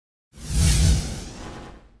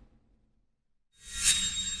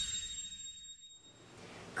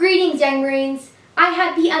Greetings, young Marines! I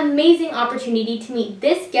had the amazing opportunity to meet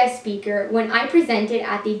this guest speaker when I presented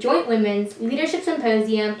at the Joint Women's Leadership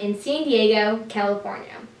Symposium in San Diego,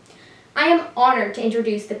 California. I am honored to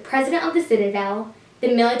introduce the President of the Citadel,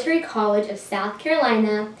 the Military College of South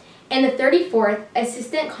Carolina, and the 34th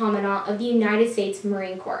Assistant Commandant of the United States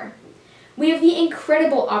Marine Corps. We have the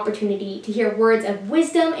incredible opportunity to hear words of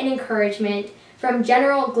wisdom and encouragement from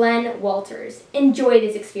General Glenn Walters. Enjoy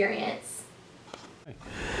this experience.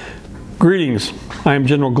 Greetings. I am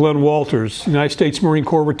General Glenn Walters, United States Marine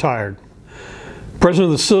Corps retired,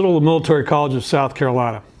 President of the Citadel, the Military College of South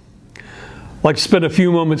Carolina. I'd like to spend a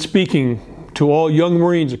few moments speaking to all young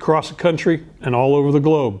Marines across the country and all over the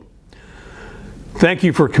globe. Thank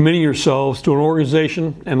you for committing yourselves to an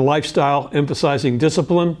organization and lifestyle emphasizing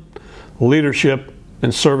discipline, leadership,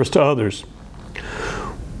 and service to others.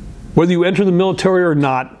 Whether you enter the military or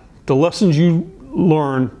not, the lessons you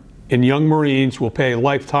learn in young Marines will pay a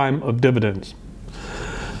lifetime of dividends.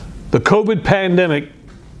 The COVID pandemic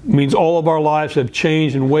means all of our lives have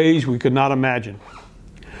changed in ways we could not imagine.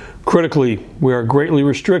 Critically, we are greatly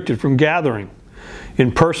restricted from gathering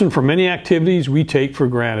in person for many activities we take for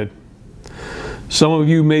granted. Some of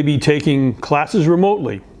you may be taking classes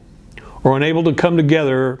remotely or unable to come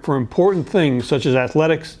together for important things such as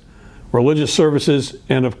athletics, religious services,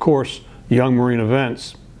 and of course, young Marine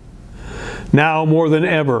events. Now more than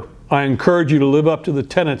ever, I encourage you to live up to the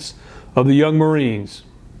tenets of the young Marines: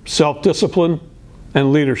 self-discipline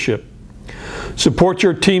and leadership. Support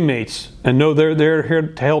your teammates and know they're here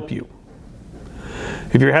to help you.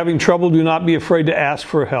 If you're having trouble, do not be afraid to ask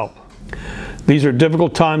for help. These are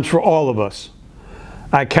difficult times for all of us.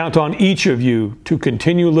 I count on each of you to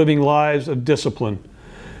continue living lives of discipline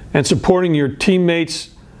and supporting your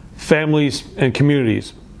teammates, families, and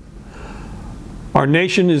communities. Our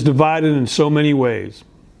nation is divided in so many ways.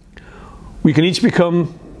 We can each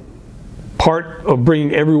become part of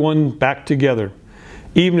bringing everyone back together,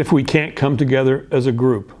 even if we can't come together as a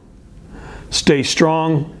group. Stay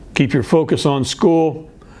strong, keep your focus on school,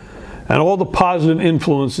 and all the positive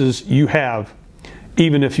influences you have,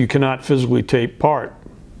 even if you cannot physically take part.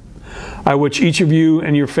 I wish each of you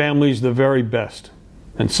and your families the very best,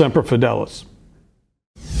 and Semper Fidelis.